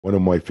One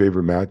of my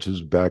favorite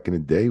matches back in the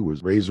day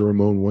was Razor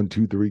Ramon 1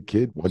 2 3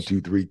 Kid. 1 2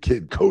 3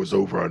 Kid goes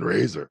over on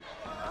Razor.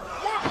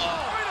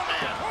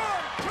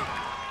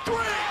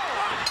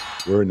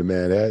 We're in the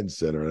Manhattan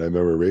Center, and I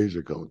remember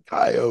Razor going,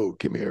 Kyo,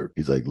 come here.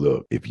 He's like,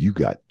 look, if you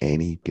got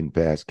any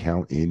fast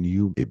count in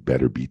you, it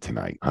better be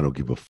tonight. I don't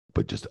give a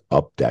but just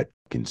up that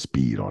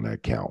speed on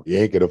that count. You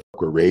ain't gonna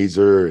fuck with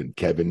Razor and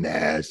Kevin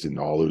Nash and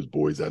all those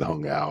boys that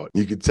hung out.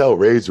 You could tell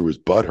Razor was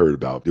butthurt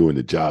about doing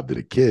the job to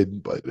the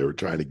kid, but they were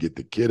trying to get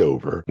the kid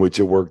over, which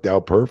it worked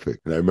out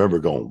perfect. And I remember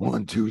going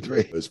 1 2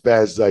 3 as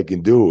fast as I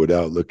can do it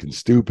without looking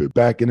stupid.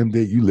 Back in them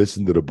days, you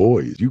listen to the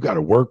boys. You got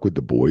to work with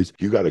the boys.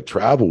 You got to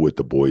travel with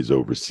the boys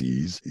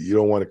overseas. You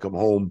don't want to come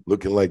home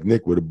looking like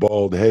Nick with a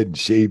bald head and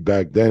shaved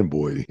back then,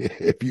 boy.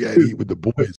 If you had to eat with the boys,